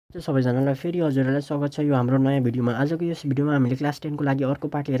सबैजनालाई फेरि हजुरहरूलाई स्वागत छ यो हाम्रो नयाँ भिडियोमा। आजको यस भिडियोमा हामीले क्लास 10 को लागि अर्को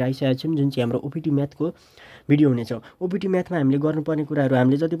पार्ट लिएर आइसकेका छौँ, जुन चाहिँ हाम्रो ओपिटी म्याथको भिडियो हुनेछ। ओपिटी म्याथमा हामीले गर्नुपर्ने कुराहरू,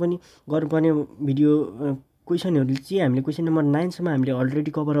 हामीले जति पनि गर्नुपर्ने भिडियो क्वेसनहरू चाहिँ हामीले क्वेसन नम्बर 9 सम्म हामीले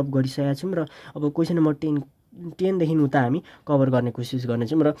अलरेडी कभर अप गरिसकेका छौँ र अब क्वेसन नम्बर 10 देखि उता हामी कभर गर्ने कोसिस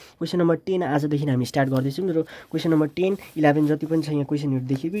गर्नेछौँ र क्वेसन नम्बर 10 आजदेखि हामी स्टार्ट गर्दैछौँ र क्वेसन नम्बर 10, 11 जति पनि छ यहाँ क्वेसनहरू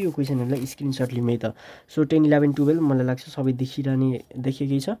देखेको, यो क्वेसनहरूलाई स्क्रिनसट लिउँ है त। सो 10, 11, 12 मलाई लाग्छ सबै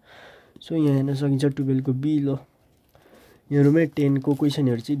देखेकै छ। सो यहाँ हेर्न सकिन्छ 12 को बी। ल यहाँहरूमै 10 को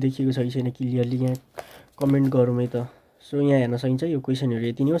क्वेसनहरू चाहिँ देखिएको छ कि छैन क्लियरली यहाँ कमेन्ट गरौँ है त। सो यहाँ हेर्न सकिन्छ यो क्वेसनहरू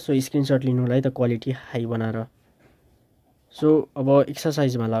यति नै हो। सो स्क्रिनसट लिनु होला है त क्वालिटी हाई बनाएर। सो अब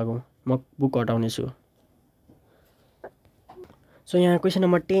एक्सर्साइजमा लागौँ, म बुक हटाउनेछु। सो यहाँ क्वेसन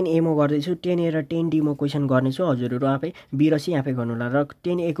नम्बर 10A म गर्दैछु, 10A र 10D म क्वेसन गर्नेछु। हजुरहरू आफै बी र सी आफै गर्नु होला र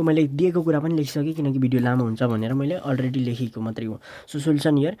 10A को मैले दिएको कुरा पनि लेखिसकेँ, किनकि भिडियो लामो हुन्छ भनेर मैले अलरेडी लेखेको मात्रै हो। सो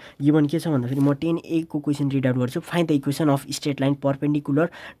सोल्युसन हियर गिभन के छ भन्दाखेरि म 10A को क्वेसन रिड आउट गर्छु। Find the equation of straight line perpendicular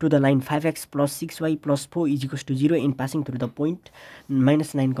to the line 5x + 6y + 4 = 0 and passing through the point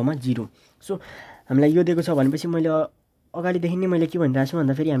 -9, 0। So हामीलाई यो दिएको छ भनेपछि मैले अगाडिदेखि नै मैले के भनिरहेको छु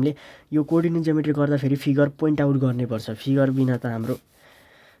भन्दाखेरि हामीले यो कोअर्डिनेट ज्योमेट्री गर्दाखेरि फिगर पोइन्ट आउट गर्नुपर्छ, फिगर बिना त हाम्रो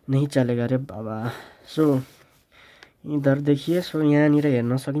नै चलेगा रे बाबा। सो इधर देखिए। सो यहाँनिर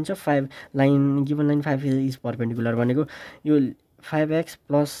हेर्न सकिन्छ 5 line given line 5 is perpendicular भनेको यो 5x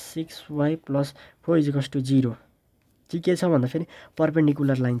 + 6y + 4 = 0 चाहिँ के छ भन्दाखेरि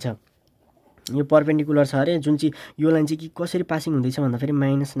परपेन्डिकुलर लाइन छ। यो परपेन्डिकुलर छ अरे, जुन चाहिँ यो लाइन चाहिँ कसरी पासिङ हुँदैछ भन्दाखेरि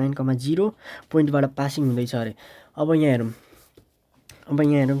 -9, 0 पोइन्टबाट पासिङ हुँदैछ अरे। अब यहाँ हेरौँ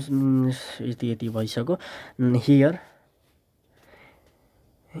यति भइसक्यो। Here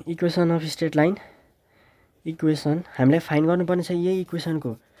equation of straight line, equation हामीलाई फाइन्ड गर्नुपर्ने छ यही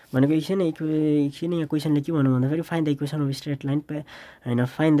इक्वेसनको भनेको एकछिन यहाँ क्वेसनले के भन्नु भन्दाखेरि find the equation of straight line होइन,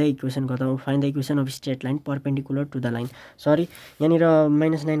 find the equation find the equation of straight line perpendicular to the line. Sorry, यहाँनिर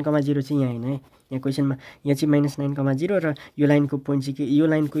 -9, 0 चाहिँ यहाँ होइन है, यहाँ क्वेसनमा यहाँ चाहिँ -9, 0 र यो लाइनको पोइन्ट चाहिँ के, यो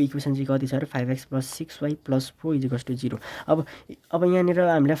लाइनको इक्वेसन चाहिँ कति छ अरे 5x + 6y + 4 = 0। अब यहाँनिर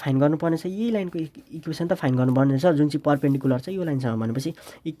हामीलाई फाइन्ड गर्नुपर्ने छ यही लाइनको इक्वेसन त फाइन्ड गर्नुपर्ने छ, जुन चाहिँ परपेन्डिकुलर छ यो लाइनसँग। भनेपछि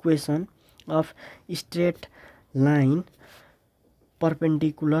equation of straight line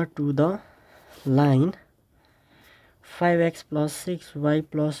perpendicular to the line 5x + 6y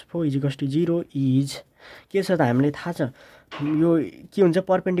 + 4 = 0 is के छ त हामीलाई थाहा छ यो के हुन्छ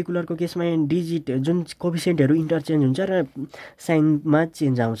परपेन्डिकुलरको केसमा डिजिट जुन कोफिसिएन्टहरू इन्टरचेन्ज हुन्छ र साइनमा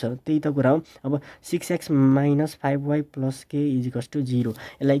चेन्ज आउँछ, त्यही त कुरा हो। अब 6x - 5y + k = 0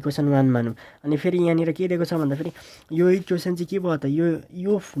 यसलाई इक्वेसन 1 मानौँ। अनि फेरि यहाँनिर के दिएको छ भन्दाखेरि यो इक्वेसन चाहिँ के भयो त,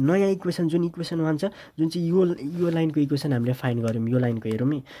 यो नयाँ इक्वेसन जुन इक्वेसन 1 छ, जुन चाहिँ यो लाइनको इक्वेसन हामीले फाइन्ड गऱ्यौँ, यो लाइनको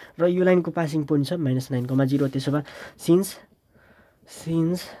हेरौँ है। र यो लाइनको पासिङ पोइन्ट छ -9, 0। त्यसो भए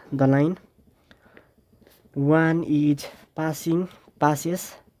since the line 1 is passes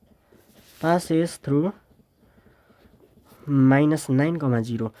through -9,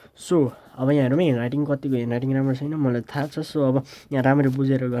 0। So अब यहाँ हेरौँ है, ह्यान्डराइटिङ राम्रो छैन मलाई थाहा छ। सो अब यहाँ राम्ररी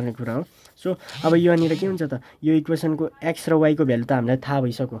बुझेर गर्ने कुरा हो। सो अब यहाँनिर के हुन्छ त, यो इक्वेसनको x र y को भ्यालु त हामीलाई थाहा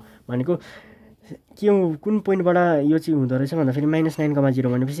भइसक्यो, भनेको कुन पोइन्टबाट यो चाहिँ हुँदो रहेछ भन्दाखेरि -9, 0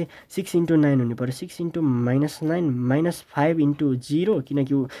 भनेपछि 6 × 9 हुनु पऱ्यो। 6 × -9 -5 × 0,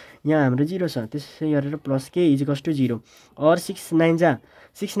 किनकि यहाँ हाम्रो 0 छ, त्यसै गरेर + k = 0। और 6 9 जा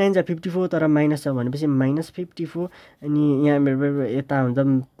 54 तर माइनस छ भनेपछि -54। अनि यहाँ यता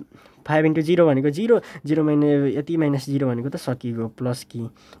हुन्छ 5 × 0 भनेको 0, 0 यति -0 भनेको त सकिएको, + k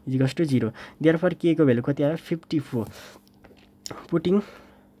 = 0। देयरफोर k को भ्यालु कति आयो 54। Putting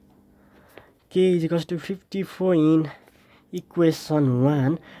k = 54 in equation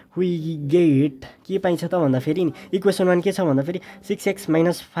 1 we get के पाइन्छ त भन्दाखेरि इक्वेसन 1 के छ भन्दाखेरि 6x -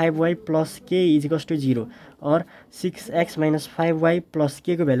 5y + k = 0 और 6x - 5y +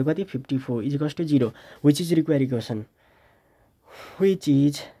 k को भ्यालु कति 54 = 0, which is require equation, which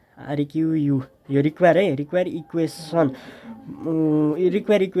is REQ यो रिक्वायर है, require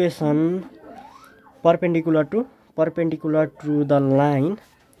equation perpendicular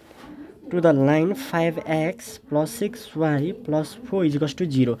to the line 5x + 6y + 4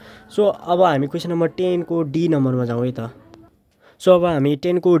 = 0। So अब हामी क्वेसन नम्बर 10 को डी नम्बरमा जाउँ है त। सो अब हामी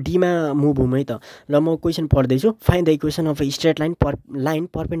 10 को डीमा मुभ हौँ है त। ल म क्वेसन पढ्दैछु। Find the equation of straight line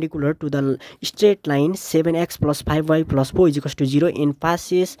perpendicular to the straight line 7x + 5y + 4 = 0 and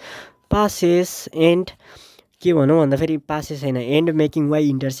passes and के भनौँ भन्दाखेरि पासेस होइन, एन्ड मेकिङ y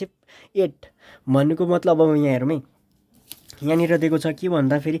इन्टरसेप्ट 8 भन्नुको मतलब अब यहाँ हेरौँ है, यहाँनिर दिएको छ के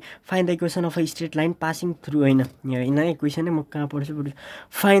भन्दाखेरि find the equation of a straight line passing through, होइन यहाँ इक्वेसन नै म कहाँ पढ्छु,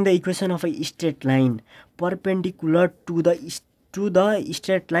 find the equation of a straight line perpendicular to the two the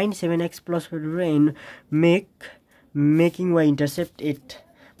straight line 7x + 4 and making y intercept 8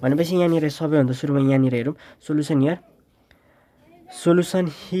 भनेपछि यहाँनिर सबैभन्दा सुरुमा यहाँनिर हेरौँ सोलुसन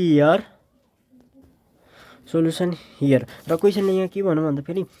हियर र क्वेसनले यहाँ के भन्नु भन्दा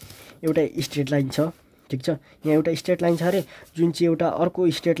फेरि एउटा स्ट्रेट लाइन छ ठीक छ यहाँ एउटा स्ट्रेट लाइन छ अरे जुन चाहिँ एउटा अर्को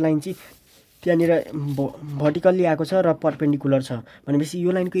स्ट्रेट लाइन चाहिँ त्यहाँनिर भर्टिकल्ली आएको छ र परपेन्डिकुलर छ भनेपछि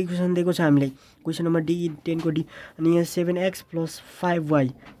यो लाइनको इक्वेसन दिएको छ हामीले क्वेसन नम्बर डी 10 को डी अनि यहाँ 7x + 5y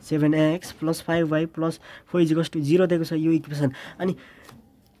 7x + 5y + 4 = 0 दिएको छ यो इक्वेसन अनि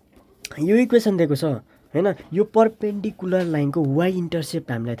यो इक्वेसन दिएको छ हैन यो परपेन्डिकुलर लाइनको y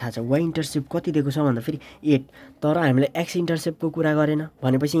इन्टरसेप्ट हामीलाई थाहा छ y इन्टरसेप्ट कति दिएको छ भन्दा फेरि 8 तर हामीले x इन्टरसेप्टको कुरा गरेन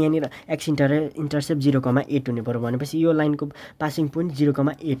भनेपछि यहाँनिर x इन्टरसेप्ट 0,8 हुने पर्यो भनेपछि यो लाइनको पासिङ पोइन्ट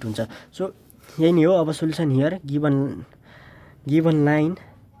 0,8 हुन्छ सो यही नै हो अब solution here given line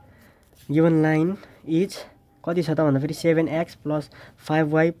is कति छ त भन्दा फेरि 7x +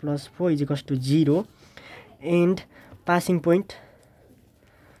 5y + 4 = 0 and passing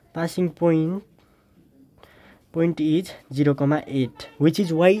point is 0,8 which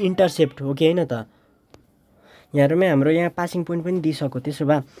is y intercept हो कि हैन त यहाँहरुमै हाम्रो यहाँ पासिङ पोइन्ट पनि दिइसक्यो त्यसो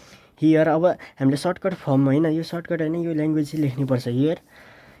भए हियर अब हामीले सर्टकट फर्म हैन यो सर्टकट हैन यो ल्याङ्ग्वेज चाहिँ लेख्नु पर्छ here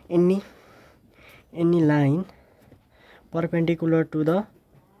any line perpendicular to the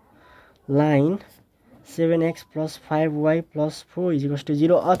line 7x + 5y + 4 =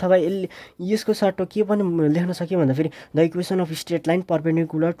 0 अथवा यसको सर्टो के पनि लेख्न सकियो भन्दा फेरि the equation of straight line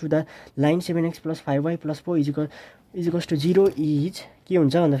perpendicular to the line 7x + 5y + 4 = 0 is के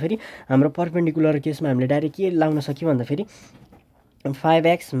हुन्छ भन्दा फेरि हाम्रो परपेन्डिकुलर केसमा हामीले डाइरेक्ट के लाउन सकियो भन्दा फेरि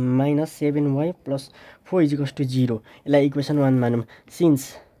 5x - 7y + 4 = 0 यसलाई इक्वेसन 1 मानौँ सिन्स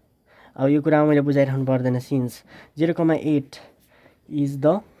अब यो कुरा मैले बुझाइराख्नु पर्दैन since 0,8 is the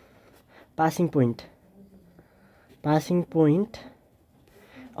passing point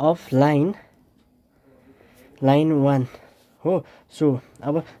of line 1 हो सो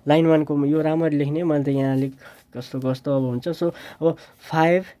अब लाइन 1 को यो राम्ररी लेख्ने मैले त यहाँ अलिक कस्तो अब हुन्छ सो अब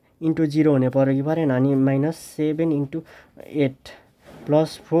 5 × 0 हुने पर्यो कि परेन अनि -7 × 8 +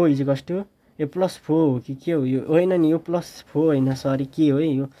 4 = यो +4 हो कि के हो यो होइन नि यो +4 होइन सरी के हो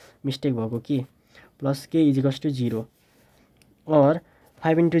यो मिस्टेक भएको के प्लस k = 0 और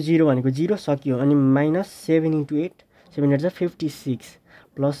 5 × 0 भनेको 0 सक्यो अनि -7 × 8 7 × 56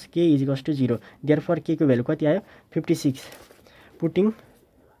 प्लस k = 0 देयरफोर k को भ्यालु कति आयो 56 पुटिङ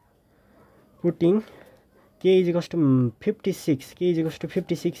k =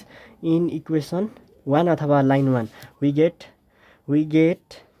 56 इन इक्वेसन 1 अथवा लाइन 1 वी गेट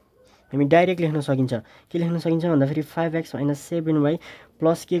हामी डाइरेक्ट लेख्न सकिन्छ के लेख्न सकिन्छ भन्दा फेरि 5x - 7y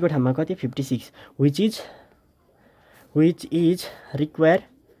 + k को ठाउँमा कति 56 which is required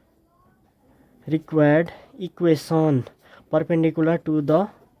equation perpendicular to the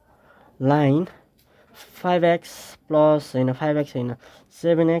line 5x +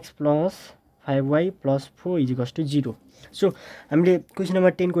 7x + 5y + 4 = 0 so हामीले क्वेसन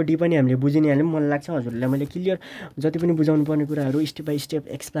नम्बर 10 को डी पनि हामीले बुझिने हाल्यौँ मलाई लाग्छ हजुरलाई मैले क्लियर जति पनि बुझाउनु पर्ने कुराहरू स्टेप बाइ स्टेप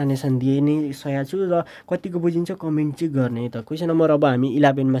एक्सप्लेनेसन दिए नै सकेको छु र कतिको बुझिन्छ कमेन्ट चाहिँ गर्ने त क्वेसन नम्बर अब हामी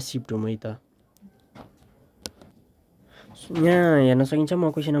 11 मा शिफ्ट हौँ है त यहाँ हेर्न सकिन्छ म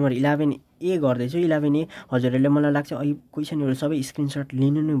क्वेसन नम्बर 11A गर्दैछु 11A हजुरहरूले मलाई लाग्छ अहिले क्वेसनहरू सबै स्क्रिनशट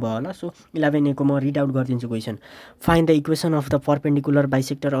लिनु नै भयो होला सो 11A को म रिड आउट गरिदिन्छु question find the equation of the perpendicular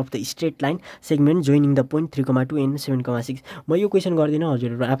bisector of the straight line segment joining the point 3,2 and 7,6 म यो क्वेसन गर्दिनँ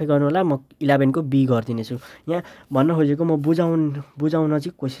हजुरहरू आफै गर्नु होला म 11 को बी गरिदिनेछु यहाँ भन्न खोजेको म बुझाउन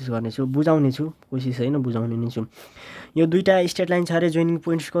चाहिँ कोसिस गर्नेछु कोसिस हैन बुझाउने नै छु यो दुईटा स्ट्रेट लाइन छ अरे जोइनिङ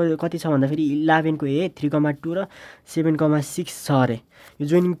पोइन्ट्सको कति छ भन्दा फेरि 11 को ए 3,2 र 7,6 छ अरे यो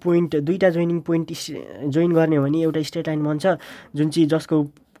जोइनिङ पोइन्ट दुईटा जोइनिङ पोइन्ट जोइन गर्ने हो भने एउटा स्ट्रेट लाइन बन्छ जुन चाहिँ जसको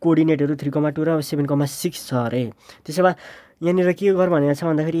कोअर्डिनेटहरू 3,2 र 7,6 छ अरे त्यसो भए यहाँनिर के गर भनेको छ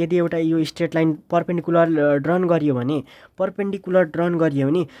भन्दाखेरि यदि एउटा यो स्ट्रेट लाइन परपेन्डिकुलर ड्रन गरियो भने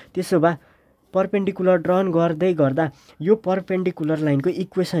त्यसो भए परपेन्डिकुलर ड्रन गर्दै गर्दा यो परपेन्डिकुलर लाइनको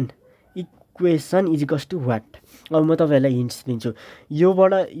equation is equals to what अब म तपाईहरुलाई हिन्ट्स दिन्छु यो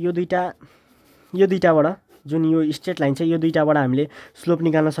दुईटाबाट जुन यो स्ट्रेट लाइन छ यो दुईटाबाट हामीले स्लोप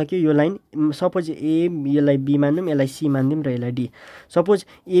निकाल्न सक्यो यो लाइन सपोज ए यसलाई बी मान्दिउँ यसलाई सी मान्दिउँ र यसलाई डी सपोज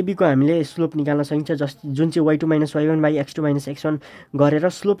एबी को हामीले स्लोप निकाल्न सकिन्छ जुन चाहिँ y2 - y1 / x2 - x1 गरेर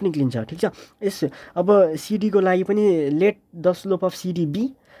स्लोप निक्लिन्छ ठीक छ यस अब सीडी को लागि पनि let the slope of CD be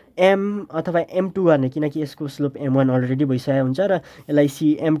m अथवा m2 गर्ने किनकि यसको स्लोप m1 अलरेडी भइसकेको हुन्छ र यसलाई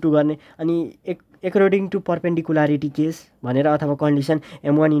m2 गर्ने अनि एकर्डिङ टु पर्पेन्डिकुलारिटी केस भनेर अथवा कन्डिसन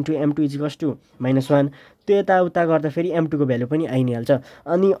m1 * m2 = -1 त्यो यताउता गर्दा फेरि m2 को भ्यालु पनि आइ नै हाल्छ।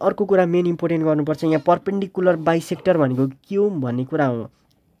 अनि अर्को कुरा मेन इम्पोर्टेन्ट गर्नुपर्छ, यहाँ पर्पेन्डिकुलर बाइसेक्टर भनेको के हो भन्ने कुरा हो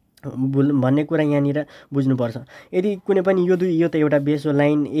भन्ने कुरा यहाँनिर बुझ्नुपर्छ। यदि कुनै पनि यो त एउटा बेस हो,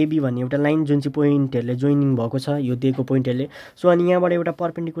 लाइन एबी भन्ने एउटा लाइन जुन चाहिँ पोइन्टहरूले जोइनिङ भएको छ यो दिएको पोइन्टहरूले। सो अनि यहाँबाट एउटा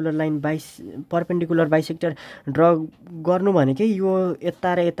पर्पेन्डिकुलर बाइसेक्टर ड्र गर्नु भनेकै यो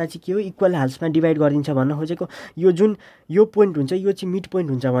यता र यता चाहिँ के हो इक्वल हाल्समा डिभाइड गरिदिन्छ भन्न खोजेको। यो पोइन्ट हुन्छ यो चाहिँ मिड पोइन्ट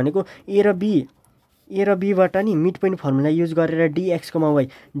हुन्छ भनेको ए र बीबाट नि मिड पोइन्ट फर्मुला युज गरेर dx,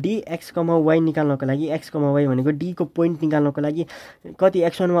 y निकाल्नको लागि x, y भनेको d को पोइन्ट निकाल्नको लागि कति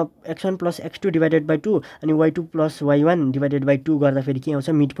x1 + x2 / 2 अनि y2 + y1 / 2 गर्दा फेरि के आउँछ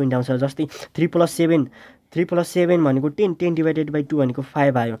मिड पोइन्ट आउँछ। जस्तै 3 + 7 भनेको 10 / 2 भनेको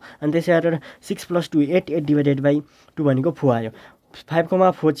 5 आयो। अनि त्यसै गरेर 6 + 2 8 / 2 भनेको 4 आयो।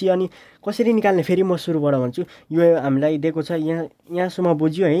 5,4 चाहिँ अनि कसरी निकाल्ने फेरि म सुरुबाट भन्छु। यो हामीलाई दिएको छ यहाँसम्म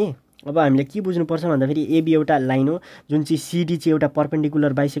बुझ्यो है। अब हामीले के बुझ्नुपर्छ भन्दाखेरि एबी एउटा लाइन हो जुन चाहिँ सिडी चाहिँ एउटा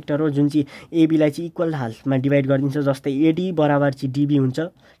पर्पेन्डिकुलर बाइसेक्टर हो जुन चाहिँ एबीलाई चाहिँ इक्वल हाल्फमा डिभाइड गरिदिन्छ। जस्तै एडी बराबर चाहिँ डिबी हुन्छ,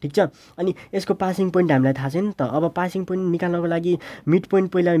 ठिक छ। अनि यसको पासिङ पोइन्ट हामीलाई थाहा छैन त। अब पासिङ पोइन्ट निकाल्नको लागि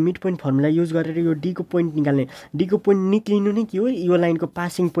पहिला मिड पोइन्ट फर्मुला युज गरेर यो डी को पोइन्ट निकाल्ने। डी को पोइन्ट निक्लिनु नै के हो यो लाइनको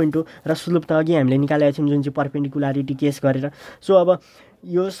पासिङ पोइन्ट हो र स्लोप त अघि हामीले निकालेका छौँ जुन चाहिँ पर्पेन्डिकुलारिटी केस गरेर। सो अब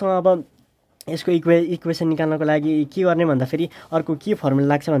योसँग अब यसको इक्वेसन निकाल्नको लागि के गर्ने भन्दाखेरि अर्को के फर्मुला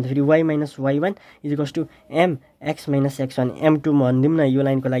लाग्छ भन्दाखेरि y - y1 = mx - x1 m2 भनिदिउँ न। यो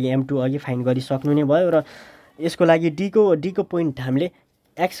लाइनको लागि m2 अघि फाइन्ड गरिसक्नु नै भयो र यसको लागि डी को पोइन्ट हामीले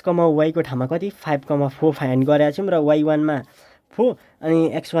x, y को ठाउँमा कति 5,4 फाइन्ड गरेका छौँ र y1 मा 4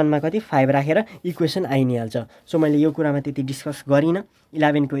 अनि x1 मा कति 5 राखेर इक्वेसन आइ नै हाल्छ। सो मैले यो कुरामा त्यति डिस्कस गरिनँ।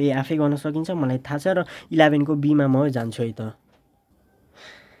 11 को ए आफै गर्न सकिन्छ मलाई थाहा छ र 11 को बी मा म जान्छु है त।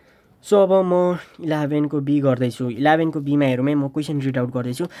 सो अब म 11 को बी गर्दैछु। 11 को बीमा हेरौँ म क्वेसन रिड आउट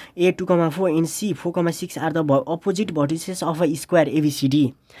गर्दैछु। ए 2,4 and C 4,6 are the opposite vertices of a square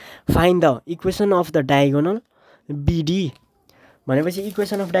ABCD. Find the equation of the diagonal BD भनेपछि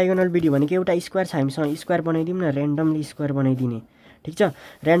इक्वेसन अफ डायगोनल बिडी भनेको एउटा स्क्वायर छ हामीसँग स्क्वायर बनाइदिउँ न, ऱ्यान्डमली स्क्वायर बनाइदिने, ठिक छ।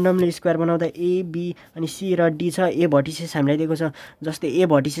 ऱ्यान्डमली स्क्वायर बनाउँदा ए बी अनि सी र डी छ। ए भर्टिसेस हामीलाई दिएको छ जस्तै ए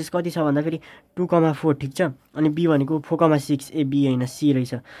भर्टिसेस कति छ भन्दाखेरि 2,4 ठिक छ। अनि बी भनेको 4,6 ए बी होइन सी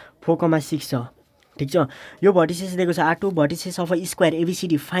रहेछ 4,6 छ, ठिक छ। यो भर्टिसेस दिएको छ are two vertices of a square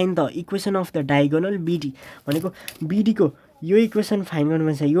ABCD. Find the equation of the diagonal BD भनेको बिडीको यो इक्वेसन फाइन्ड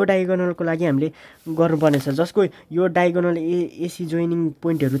गर्नुपर्छ। यो डायगोनलको लागि हामीले गर्नुपर्नेछ जसको यो डायगोनल एसी जोइनिङ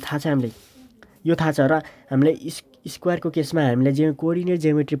पोइन्टहरू थाहा छ हामीलाई, यो थाहा छ र हामीले स्क्वायरको केसमा हामीले कोअर्डिनेट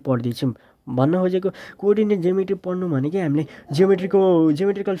जियोमेट्री पढ्दैछौँ। भन्न खोजेको कोअर्डिनेट जियोमेट्री पढ्नु भनेकै हामीले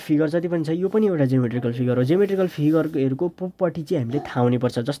जियोमेट्रिकल फिगर जति पनि छ यो पनि एउटा जियोमेट्रिकल फिगर हो। जियोमेट्रिकल फिगरहरूको प्रोपर्टी चाहिँ हामीले थाहा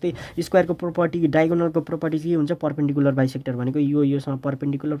हुनुपर्छ। जस्तै स्क्वायरको प्रोपर्टी डायगोनलको प्रोपर्टी के हुन्छ पर्पेन्डिकुलर बाइसेक्टर भनेको योसँग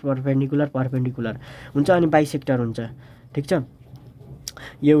पर्पेन्डिकुलर हुन्छ अनि बाइसेक्टर हुन्छ, ठिक छ।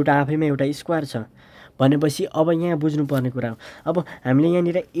 यो एउटा आफैमा एउटा स्क्वायर छ भनेपछि अब यहाँ बुझ्नुपर्ने कुरा हो। अब हामीले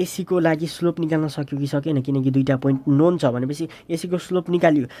यहाँनिर एसीको लागि स्लोप निकाल्न सक्यो कि सकेन किनकि दुईवटा पोइन्ट नोन छ भनेपछि एसीको स्लोप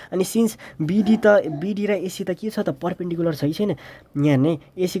निकाल्यो। अनि सिन्स बिडी र एसी त के छ त पर्पेन्डिकुलर छ कि छैन यहाँ नै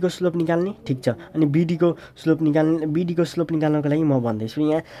एसीको स्लोप निकाल्ने, ठिक छ। अनि बिडीको स्लोप निकाल्नको लागि म भन्दैछु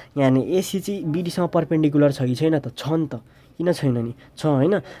यहाँ नै एसी चाहिँ बिडीसँग पर्पेन्डिकुलर छ कि छैन त छ नि त, किन छैन नि छ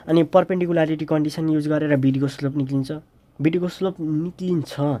होइन। अनि पर्पेन्डिकुलारिटी कन्डिसन युज गरेर बिडीको स्लोप निक्लिन्छ।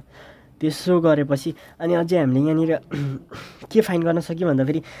 त्यसो गरेपछि अनि अझै हामीले यहाँनिर के फाइन्ड गर्न सक्यो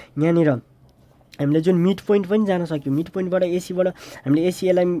भन्दाखेरि यहाँनिर हामीले जुन मिड पोइन्ट पनि जान सक्यो। मिड पोइन्टबाट एसीबाट हामीले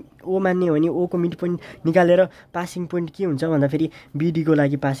एसीलाई ओ मान्ने हो भने ओ को मिड पोइन्ट निकालेर पासिङ पोइन्ट के हुन्छ भन्दाखेरि बिडीको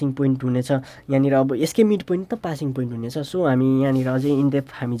लागि पासिङ पोइन्ट हुनेछ यहाँनिर। अब यसकै मिड पोइन्ट त पासिङ पोइन्ट हुनेछ। सो हामी यहाँनिर अझै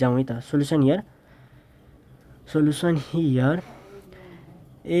इनडेप्थ हामी जाउँ है त। Solution here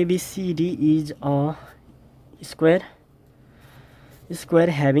ABCD is a square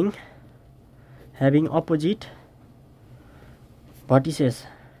having opposite vertices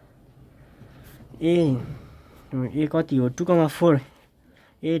a कति हो 2,4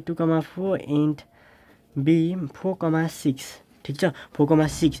 a 2,4 and b 4,6 ठिक छ।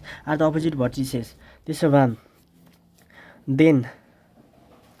 4,6 आर द अपोजिट भर्टिसेस। त्यसो भए then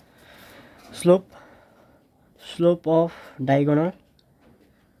slope of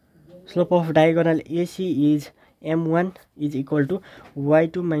diagonal AC is m1 is equal to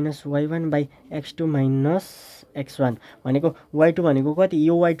y2 minus y1 by x2 minus x1 भनेको y2 भनेको कति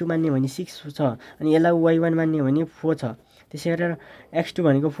यो y2 मान्ने भने 6 छ अनि यसलाई y1 मान्ने भने 4 छ। त्यसै गरेर x2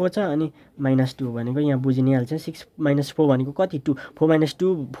 भनेको 4 छ अनि -2 भनेको यहाँ बुझिनै हाल्छ। 6 - 4 भनेको कति 2 4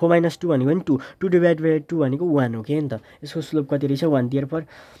 - 2 भनेको नि 2 2 / 2 भनेको 1 हो के नि त। यसको स्लोप कति रहेछ 1। देयरफोर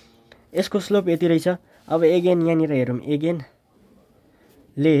यसको स्लोप यति रहेछ। अब एगेन यहाँनिर हेरौँ, eigen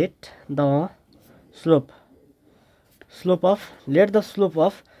let the slope of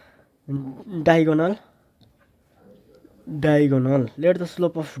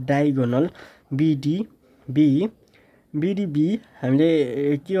diagonal BDB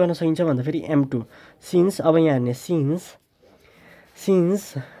हामीले के गर्न सकिन्छ भन्दाखेरि M2 सिन्स अब यहाँ हेर्ने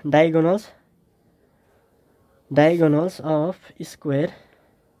since diagonals of square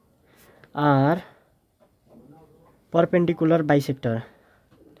are perpendicular bisector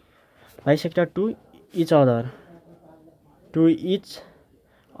to each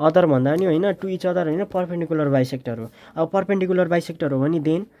other भन्दा नि होइन, टु इच अदर होइन, परपेन्डिकुलर बाइसेक्टर हो। अब परपेन्डिकुलर बाइसेक्टर हो भने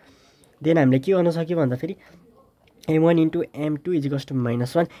देन हामीले के गर्न सक्यो भन्दाखेरि M1 into M2 equals to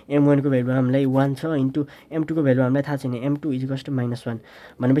 -1। M1 को भ्यालु हामीलाई 1 छ इन्टु M2 को भ्यालु हामीलाई थाहा छैन, M2 इजिकल्स टु -1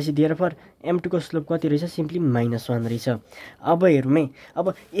 भनेपछि देयरफोर M2 को स्लोप कति रहेछ, सिम्पली -1 रहेछ। अब हेरौँ है,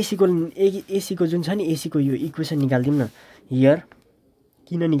 अब एसी को जुन छ नि, एसी को यो इक्वेसन निकाल्दिउँ न। हियर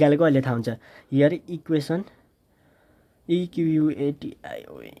किन निकालेको अहिले थाहा हुन्छ। Here equation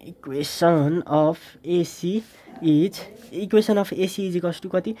of AC equals to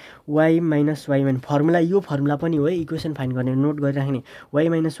कति, y माइनस y1। फर्मुला यो फर्मुला पनि हो है, इक्वेसन फाइन्ड गर्ने नोट गरिराख्ने, y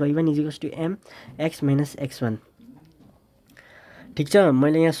minus y1 equals to mx minus x1। ठिक छ,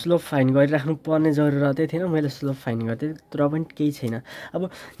 मैले यहाँ स्लोप फाइन्ड गरिराख्नु पर्ने जरुरतै थिएन, मैले स्लोप फाइन्ड गर्थेँ, तर पनि केही छैन। अब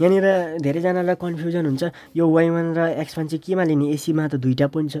यहाँनिर धेरैजनालाई कन्फ्युजन हुन्छ, यो y1 र x1 चाहिँ केमा लिने, एसीमा त दुईवटा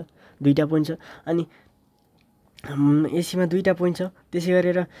पोइन्ट छ अनि एसीमा दुईवटा पोइन्ट छ, त्यसै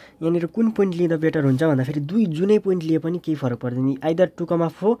गरेर यहाँनिर कुन पोइन्ट लिँदा बेटर हुन्छ भन्दाखेरि जुनै पोइन्ट लिए पनि केही फरक पर्दैन, आइदर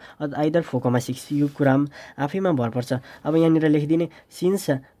 2,4 अथवा आइदर 4,6, यो कुरामा आफैमा भर पर्छ। अब यहाँनिर लेखिदिने सिन्स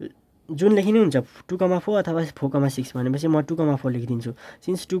जुन लेखिने हुन्छ 2,4 अथवा 4,6 भनेपछि म 2,4 लेखिदिन्छु।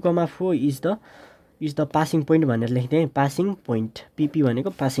 Since 2,4 is the passing point भनेर लेखिदिएँ, पासिङ पोइन्ट, पिपी भनेको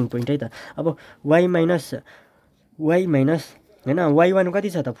पासिङ पोइन्ट है त। अब y माइनस होइन, y1 कति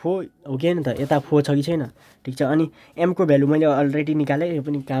छ त, 4 हो कि होइन त, यता 4 छ कि छैन। ठिक छ, अनि m को भ्यालु मैले अलरेडी निकालेँ, यो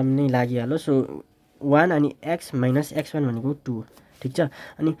पनि काम नै लागिहाल्यो। सो 1 अनि x माइनस x1 भनेको 2। ठिक छ,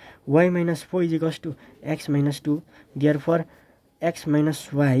 अनि y minus 4 equals to x minus 2, therefore x minus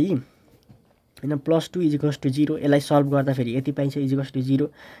y होइन प्लस 2 इजिकल्स टु 0। यसलाई सल्भ गर्दाखेरि यति पाइन्छ, equals to 0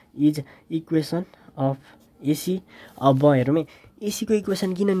 is equation of AC. अब हेरौँ है, एसीको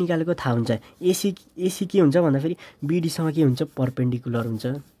इक्वेसन किन निकालेको थाहा हुन्छ। एसी के हुन्छ भन्दाखेरि बीडीसँग के हुन्छ, परपेन्डिकुलर हुन्छ,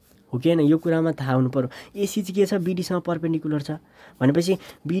 हो कि होइन, यो कुरामा थाहा हुनु पर्यो। एसी चाहिँ के छ, बीडीसँग परपेन्डिकुलर छ भनेपछि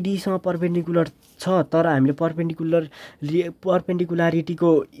बीडीसँग परपेन्डिकुलर छ, तर हामीले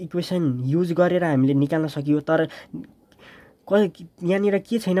परपेन्डिकुलारिटीको इक्वेसन युज गरेर हामीले निकाल्न सकियो। तर यहाँनिर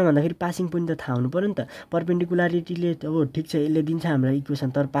के छैन भन्दाखेरि पासिङ पोइन्ट त थाहा हुनु पर्यो नि त। परपेन्डिकुलारिटीले अब ठिक छ, यसले दिन्छ हामीलाई इक्वेसन,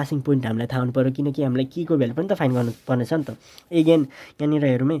 तर पासिङ पोइन्ट हामीलाई थाहा हुनु पर्यो, किनकि हामीलाई के को भ्यालु पनि त फाइन्ड गर्नुपर्ने छ नि त। एगेन यहाँनिर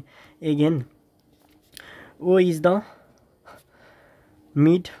हेरौँ है, eigen oh is the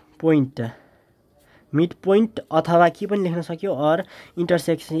mid point अथवा के पनि लेख्न सक्यो, or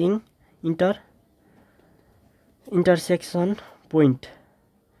intersection point.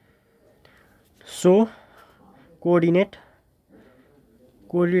 So coordinate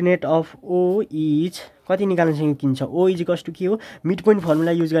of oh is कति निकाल्न सकिन्छ, ओ इजिकल्स टु के हो, मिड पोइन्ट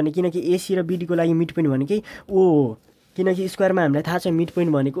फर्मुला युज गर्ने, किनकि एसी र बीडीको लागि मिड पोइन्ट भनेकै ओ हो, किनकि स्क्वायरमा हामीलाई थाहा छ मिड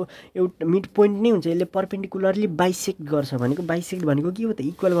पोइन्ट भनेको एउटा मिड पोइन्ट नै हुन्छ, यसले परपेन्डिकुलरली बाइसेक्ट गर्छ भनेको, बाइसेक्ट भनेको के हो त,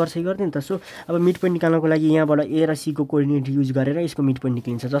 इक्वल गर्छ कि गर्दैन त। सो अब मिड पोइन्ट निकाल्नको लागि यहाँबाट ए र सी को कोअर्डिनेट युज गरेर यसको मिड पोइन्ट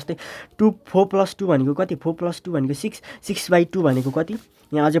निक्लिन्छ। जस्तै 4 + 2 भनेको कति, 4 + 2 भनेको 6/2 भनेको कति,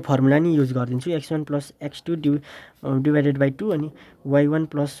 यहाँ अझै फर्मुला नि युज गरिदिन्छु, x1 + x2 डिभाइडेड बाई 2 अनि y1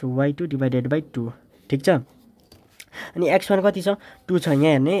 + y2 डिभाइडेड बाई 2। ठिक छ, अनि x1 कति छ, 2 छ,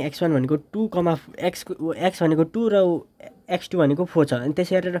 यहाँ हेर्ने x1 भनेको 2, x भनेको 2 र x2 भनेको 4 छ, अनि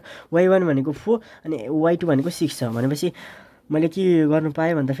त्यसै गरेर y1 भनेको 4 अनि y2 भनेको 6 छ। भनेपछि मैले के गर्नु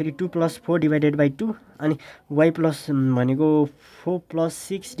पाएँ भन्दाखेरि 2 + 4 डिभाइडेड बाई 2 अनि y प्लस भनेको 4 +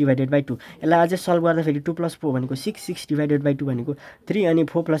 6 डिभाइडेड बाई 2। यसलाई अझै सल्भ गर्दाखेरि 2 + 4 भनेको 6 डिभाइडेड बाई 2 भनेको 3 अनि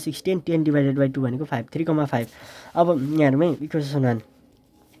 4 + 6 10 डिभाइडेड बाई 2 भनेको 5, 3,5। अब यहाँ हेरौँ है, equation 1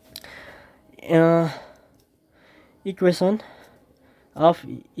 equation of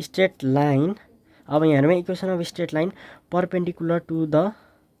straight line. अब यहाँ हेरौँ equation of straight line perpendicular to the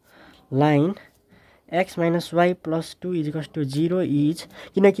line x minus y plus 2 equals to 0 is,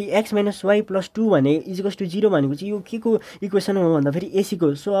 किनकि x माइनस y प्लस 2 भने इजिकल्स टु 0 भनेको चाहिँ यो के को इक्वेसन हो भन्दाखेरि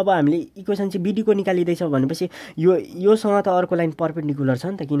एसीको। सो अब हामीले इक्वेसन चाहिँ बीडीको निकालिँदैछ भनेपछि योसँग त अर्को लाइन परपेन्डिकुलर छ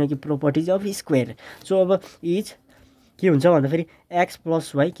नि त, किनकि प्रोपर्टिज अफ स्क्वायर। सो अब इज के हुन्छ भन्दाखेरि x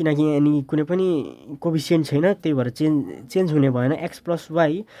प्लस y, किनकि अनि कुनै पनि कोफिसिएन्ट छैन त्यही भएर चेन्ज हुने भएन, x plus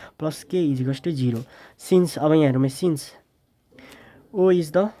y plus k equals to 0। Since अब यहाँ हेरौँ since oh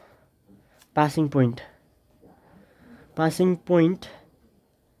is the passing point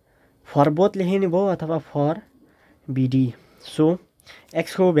for both लेख्ने भयो अथवा फर बिडी। सो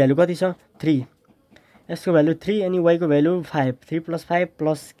x को भ्यालु कति छ 3, x को भ्यालु 3 अनि y को भ्यालु 5, 3 + 5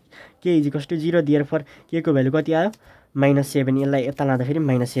 + k = 0 दिएर फर k को भ्यालु कति आयो -7। यसलाई यता लाँदा फेरि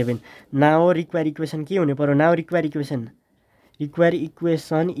 -7। नाउ रिक्वायर इक्वेसन के हुने पर्यो? नाउ रिक्वायर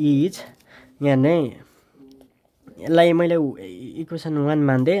इक्वेसन इज यहाँ नै यसलाई मैले इक्वेसन 1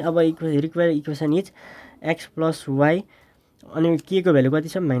 मान्दै। अब require equation is x + y अनि k को भ्यालु कति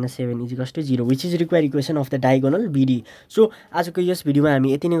छ -7 = 0 which is require equation of the diagonal BD। So आजको यस भिडियोमा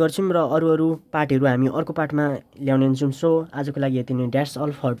हामी यति नै गर्छौँ र अरू पार्टहरू हामी अर्को पार्टमा ल्याउने हुन्छौँ। सो आजको लागि यति नै। That's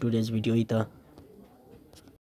all for today's video.